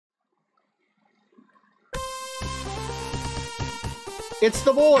It's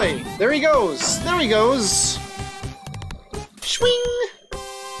the boy! There he goes! There he goes! Swing!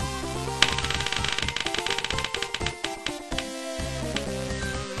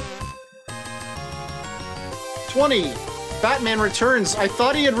 $20. Batman Returns. I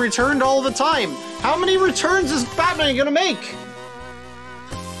thought he had returned all the time. How many returns is Batman gonna make?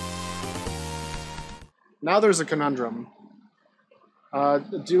 Now there's a conundrum.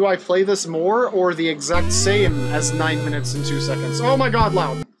 Do I play this more or the exact same as 9 minutes and 2 seconds? Oh my god,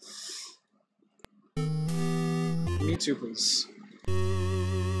 loud. Me too, please.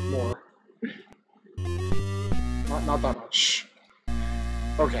 More. Not that much.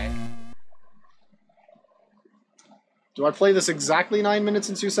 Okay. Do I play this exactly 9 minutes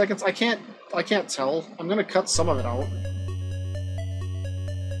and 2 seconds? I can't tell. I'm gonna cut some of it out.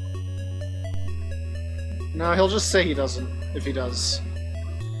 No, he'll just say he doesn't, if he does.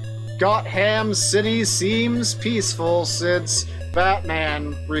 Gotham City seems peaceful since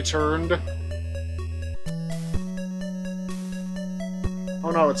Batman returned.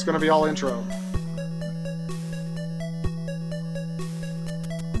 Oh no, it's gonna be all intro.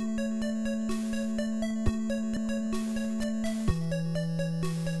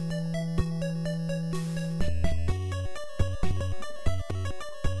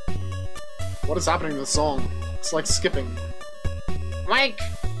 What is happening to the song? It's like skipping. Wink!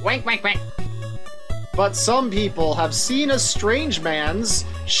 Wink, wink, wink! But some people have seen a strange man's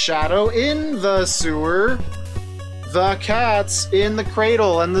shadow in the sewer. The cats in the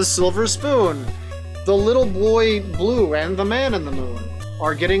cradle and the silver spoon. The little boy blue and the man in the moon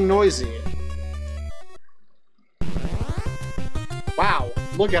are getting noisy. Wow,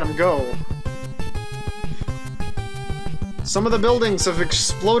 look at him go. Some of the buildings have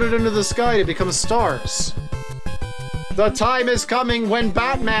exploded into the sky to become stars. The time is coming when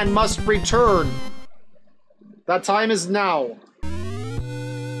Batman must return. That time is now.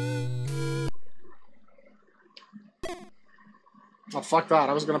 Oh, fuck that.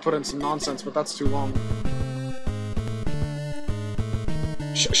 I was gonna put in some nonsense, but that's too long.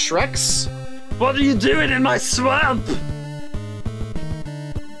 Shreks? What are you doing in my swamp?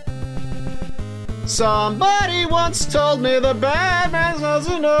 Somebody once told me the Batman's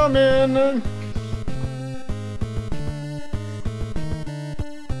doesn't know me.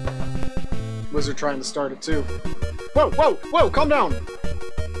 Wizard trying to start it too. Whoa, whoa, whoa, calm down!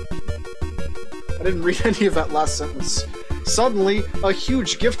 I didn't read any of that last sentence. Suddenly, a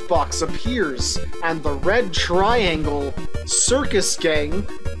huge gift box appears, and the red triangle circus gang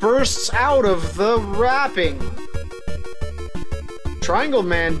bursts out of the wrapping. Triangle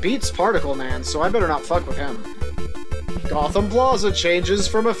Man beats Particle Man, so I better not fuck with him. Gotham Plaza changes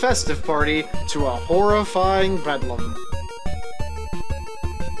from a festive party to a horrifying bedlam.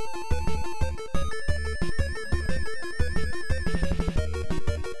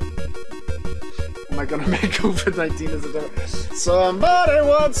 Am I gonna make COVID-19 as a demo? Somebody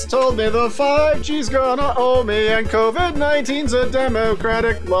once told me the 5G's gonna owe me, and COVID-19's a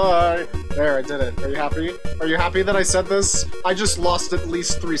democratic lie. There, I did it. Are you happy? Are you happy that I said this? I just lost at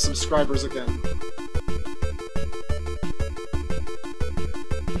least 3 subscribers again.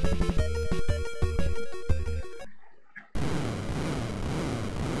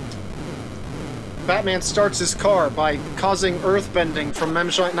 Batman starts his car by causing earthbending from M.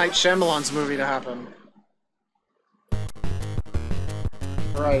 Night Shyamalan's movie to happen.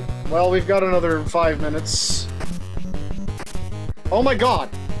 Alright, well, we've got another 5 minutes. Oh my god!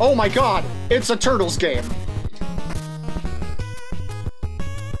 Oh my god! It's a Turtles game!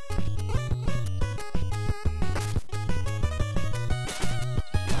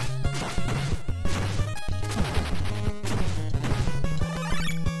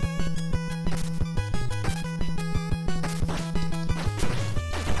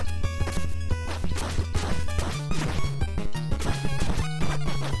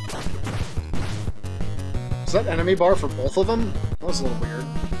 Is that enemy bar for both of them? That was a little weird.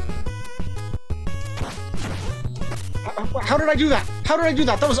 How did I do that? How did I do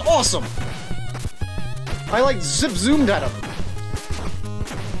that? That was awesome! I, like, zip-zoomed at him.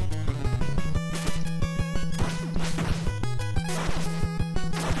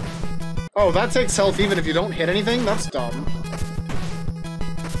 Oh, that takes health even if you don't hit anything? That's dumb.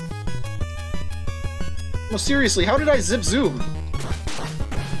 No, seriously, how did I zip-zoom?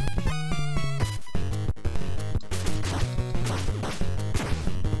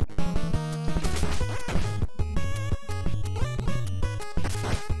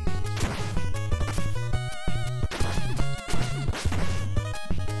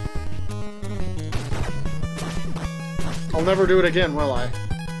 I'll never do it again, will I?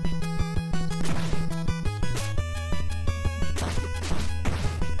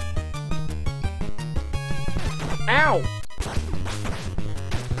 Ow!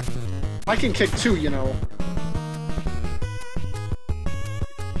 I can kick too, you know.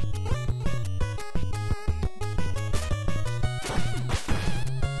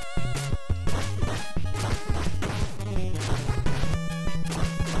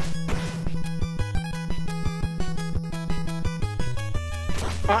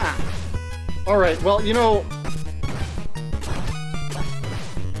 Alright, well, you know...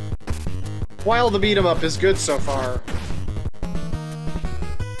 While the beat-em-up is good so far...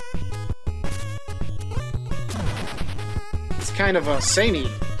 It's kind of samey.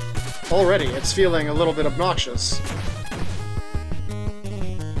 Already, it's feeling a little bit obnoxious.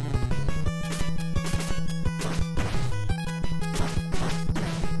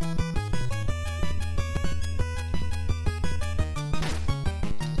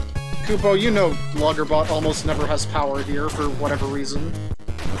 Kupo, you know Loggerbot almost never has power here for whatever reason.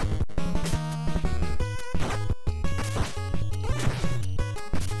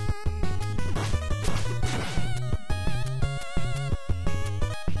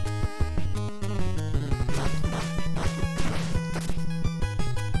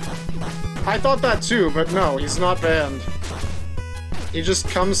 I thought that too, but no, he's not banned. He just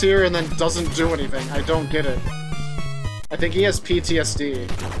comes here and then doesn't do anything. I don't get it. I think he has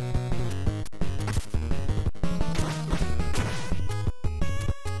PTSD.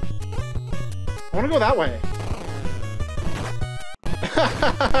 I want to go that way.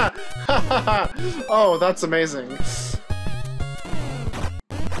 Oh, that's amazing.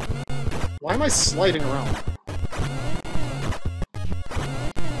 Why am I sliding around?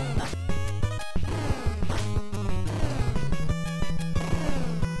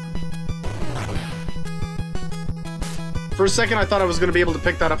 For a second, I thought I was going to be able to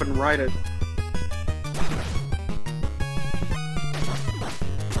pick that up and ride it.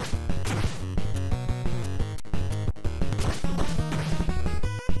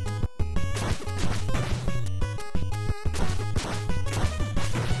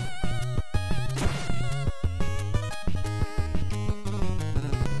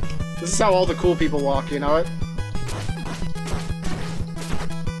 This is how all the cool people walk, you know it?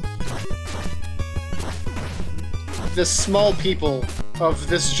 The small people of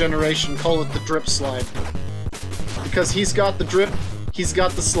this generation call it the drip slide. Because he's got the drip, he's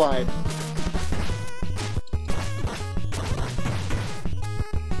got the slide.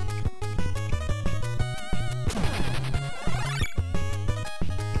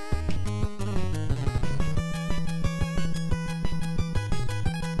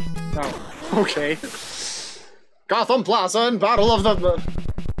 Oh, okay. Gotham Plaza and Battle of the...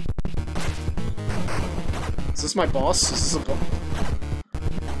 Is this my boss? Is this a boss?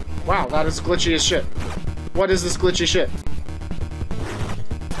 Wow, that is glitchy as shit. What is this glitchy shit?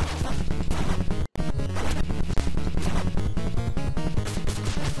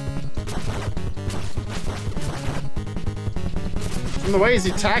 From the way he's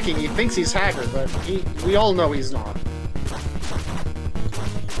attacking, he thinks he's Hacker, but we all know he's not.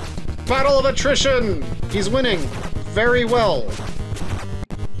 Battle of attrition! He's winning very well.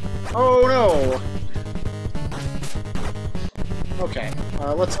 Oh no! Okay,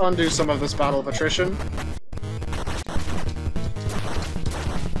 let's undo some of this battle of attrition.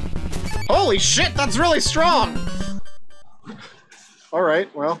 Holy shit, that's really strong!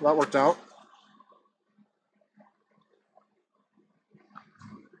 Alright, well, that worked out.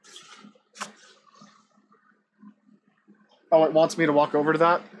 Oh, it wants me to walk over to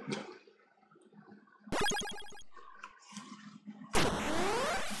that?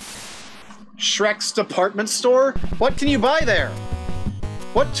 Shrek's department store? What can you buy there?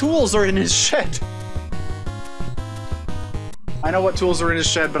 What tools are in his shed? I know what tools are in his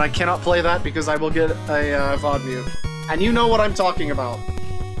shed, but I cannot play that because I will get a VOD mute. And you know what I'm talking about.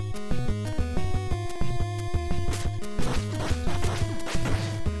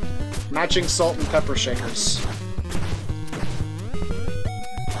 Matching salt and pepper shakers.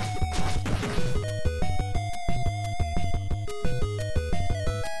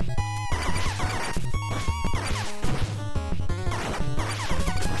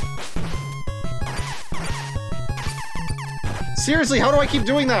 Seriously, how do I keep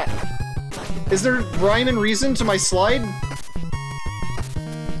doing that? Is there rhyme and reason to my slide?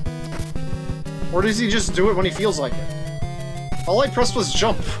 Or does he just do it when he feels like it? All I pressed was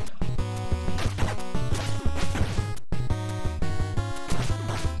jump.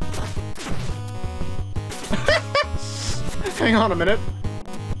 Hang on a minute.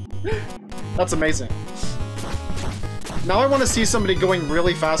 That's amazing. Now I want to see somebody going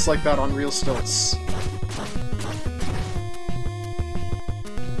really fast like that on real stilts.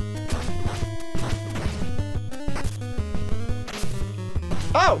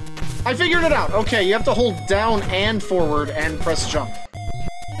 Oh! I figured it out! Okay, you have to hold down and forward and press jump.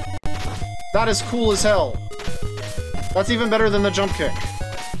 That is cool as hell. That's even better than the jump kick.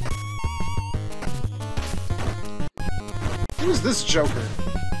 Who's this Joker?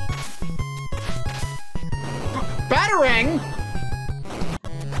 Batarang!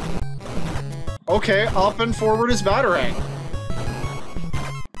 Okay, up and forward is Batarang.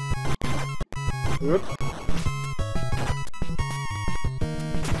 Oop.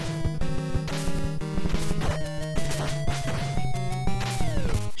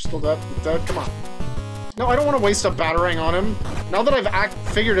 Still dead? Dead? Come on. No, I don't want to waste a Batarang on him. Now that I've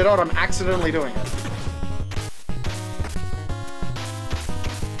figured it out, I'm accidentally doing it.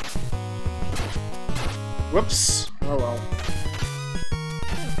 Whoops. Oh well.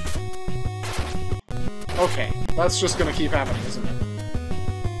 Okay, that's just gonna keep happening, isn't it?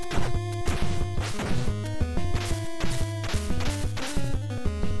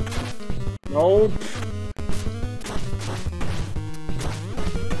 Nope.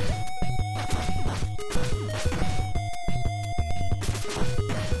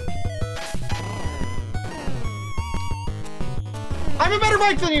 I'm a better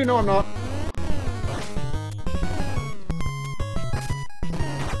bike than you! No, I'm not.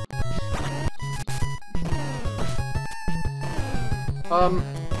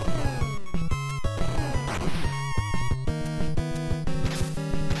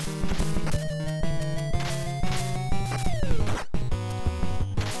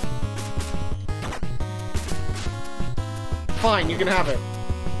 Fine, you can have it.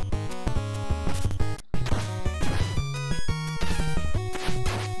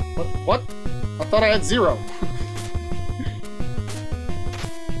 What? I thought I had 0.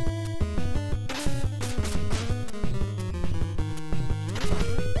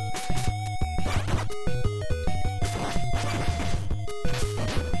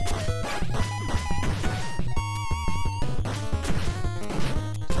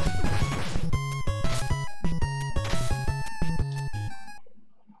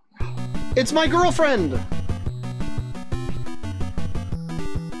 It's my girlfriend!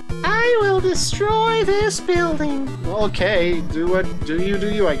 I will destroy this building! Okay, do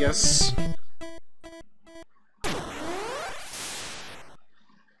you, I guess.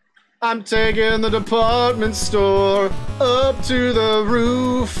 I'm taking the department store up to the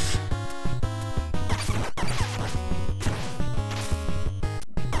roof.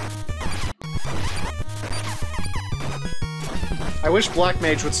 I wish Black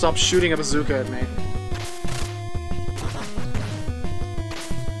Mage would stop shooting a bazooka at me.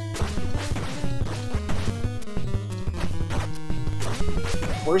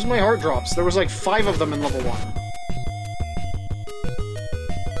 Where's my heart drops? There was like 5 of them in level 1.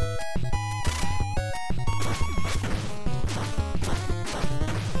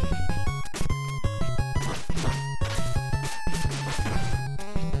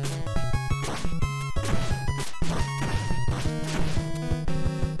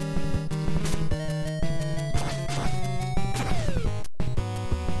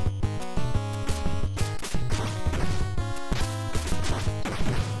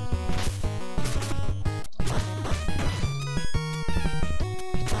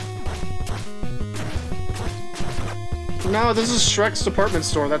 No, this is Shrek's department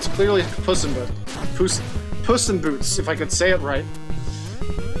store. That's clearly Puss in Boots. Puss in Boots, if I could say it right.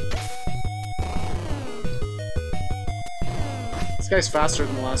 This guy's faster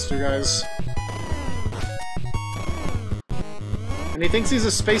than the last 2 guys. And he thinks he's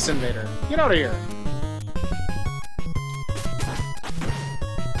a space invader. Get out of here.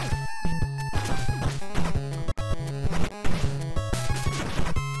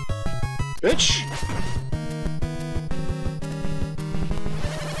 Bitch!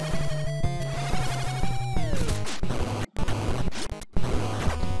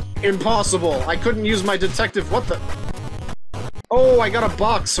 Impossible! I couldn't use my detective- what the- Oh, I got a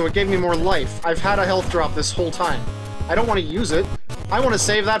box, so it gave me more life. I've had a health drop this whole time. I don't want to use it. I want to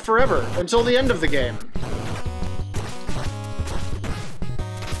save that forever, until the end of the game.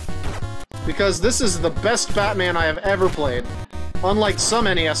 Because this is the best Batman I have ever played. Unlike some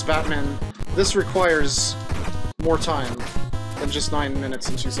NES Batman, this requires more time than just 9 minutes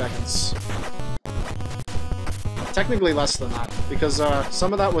and 2 seconds. Technically less than that, because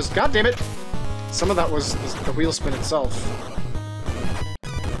some of that was— God damn it! Some of that was the wheel spin itself.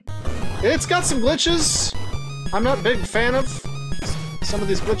 It's got some glitches! I'm not a big fan of. Some of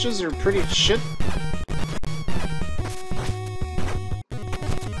these glitches are pretty shit.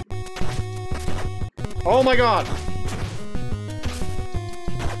 Oh my god!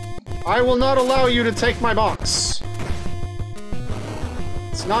 I will not allow you to take my box.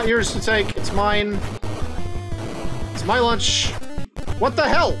 not yours to take. It's mine. It's my lunch. What the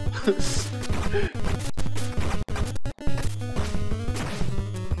hell?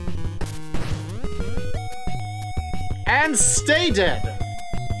 And stay dead.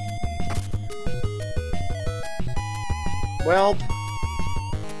 Well,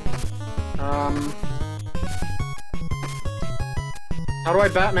 how do I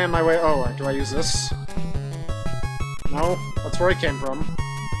Batman my way? Oh, do I use this? No, that's where I came from.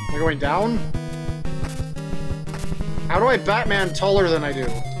 Am I going down? How do I Batman taller than I do?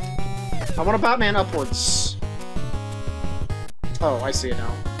 I want to Batman upwards. Oh, I see it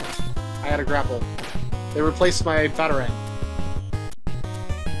now. I had a grapple. They replaced my Batarang.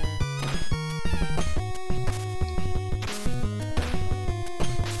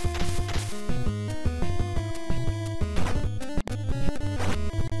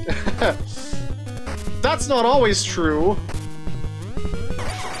 That's not always true.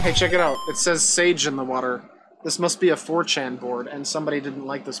 Hey, check it out. It says Sage in the water. This must be a 4chan board, and somebody didn't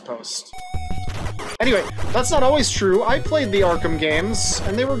like this post. Anyway, that's not always true. I played the Arkham games,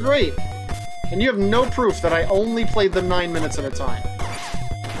 and they were great. And you have no proof that I only played them 9 minutes at a time.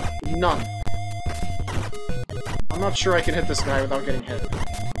 None. I'm not sure I can hit this guy without getting hit.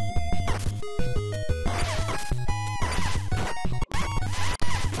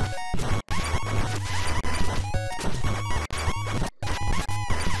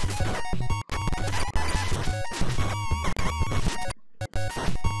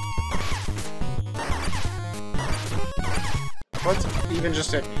 What even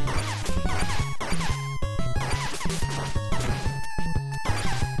just hit me?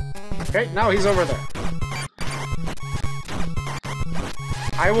 Okay, now he's over there.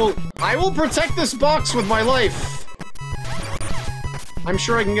 I will protect this box with my life. I'm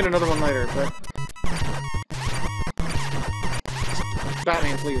sure I can get another one later, but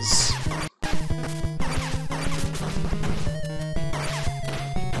Batman, please.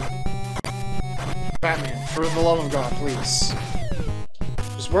 Batman, for the love of God, please.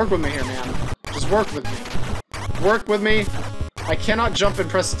 Just work with me here, man. Just work with me. Work with me. I cannot jump and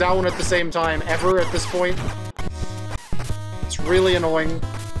press down at the same time, ever, at this point. It's really annoying.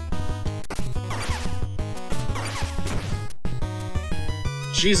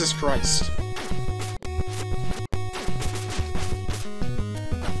 Jesus Christ.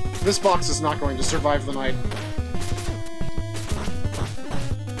 This box is not going to survive the night.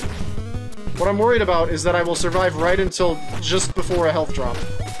 What I'm worried about is that I will survive right until just before a health drop.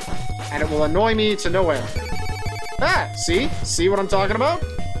 And it will annoy me to no end. Ah! See? See what I'm talking about?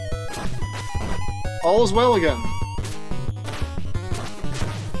 All is well again.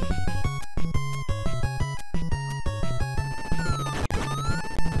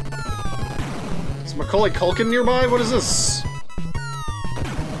 Is Macaulay Culkin nearby? What is this?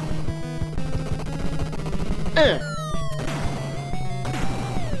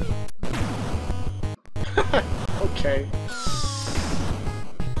 Okay.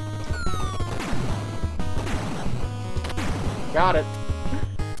 Got it.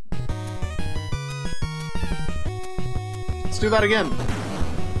 Let's do that again.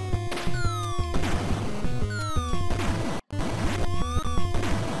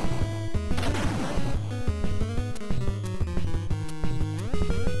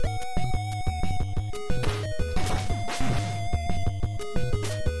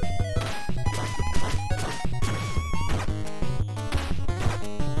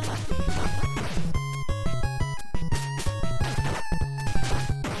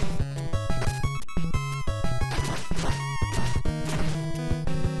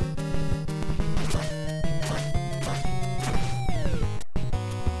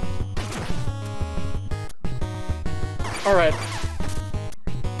 Alright.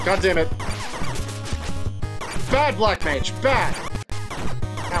 God damn it. Bad Black Mage. Bad!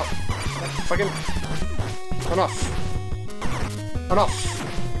 Ow. Fucking... Enough. Enough.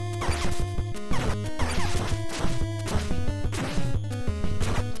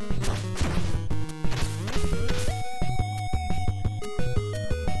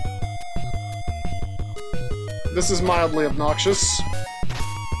 This is mildly obnoxious.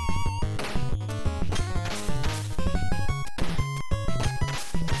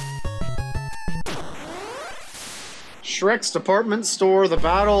 Shrek's department store, the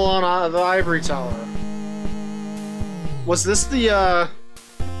battle on the Ivory Tower. Was this the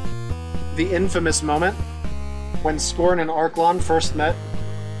infamous moment when Scorn and Arklon first met?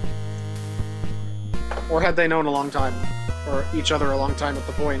 Or had they known a long time? Or each other a long time at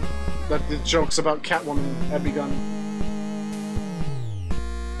the point that the jokes about Catwoman had begun?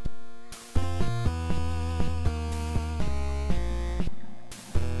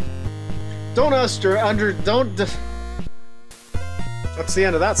 Don't don't... That's the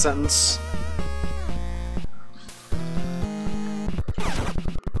end of that sentence.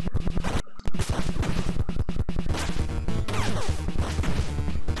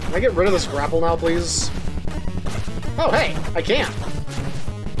 Can I get rid of this grapple now, please? Oh, hey! I can!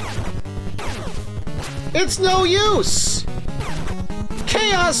 It's no use!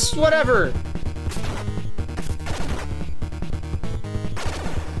 Chaos, whatever!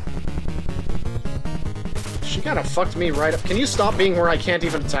 She kind of fucked me right up. Can you stop being where I can't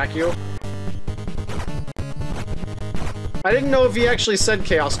even attack you? I didn't know if he actually said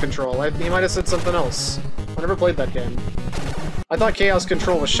Chaos Control. He might have said something else. I never played that game. I thought Chaos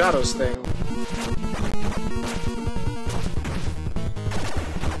Control was Shadow's thing.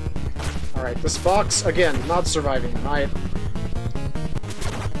 Alright, this box, again, not surviving tonight.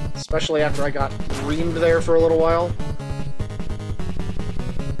 Especially after I got reamed there for a little while.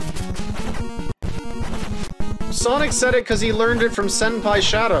 Sonic said it because he learned it from Senpai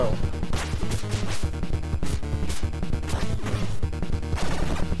Shadow.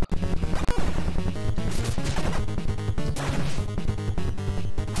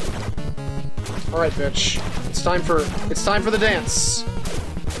 Alright, bitch. It's time for the dance.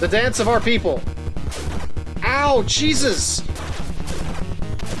 The dance of our people. Ow, Jesus!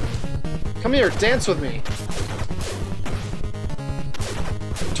 Come here, dance with me.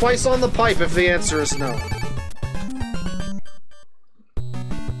 Twice on the pipe if the answer is no.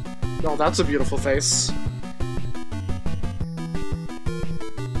 Oh, that's a beautiful face.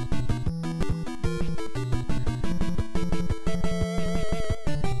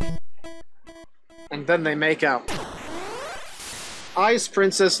 And then they make out. Ice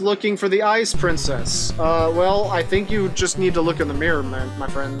Princess looking for the Ice Princess. Well, I think you just need to look in the mirror, my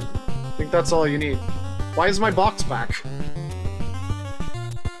friend. I think that's all you need. Why is my box back?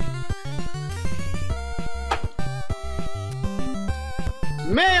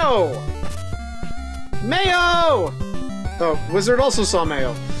 Mayo! Mayo! Oh, Wizard also saw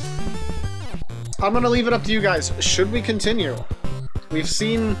Mayo. I'm gonna leave it up to you guys. Should we continue? We've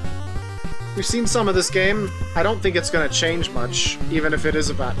seen some of this game. I don't think it's gonna change much, even if it is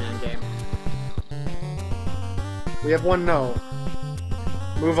a Batman game. We have one no.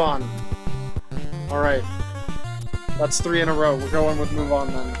 Move on. Alright. That's 3 in a row. We're going with move on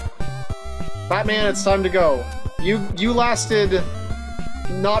then. Batman, it's time to go. You lasted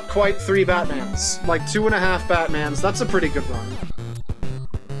not quite 3 Batmans. Like 2.5 Batmans. That's a pretty good run.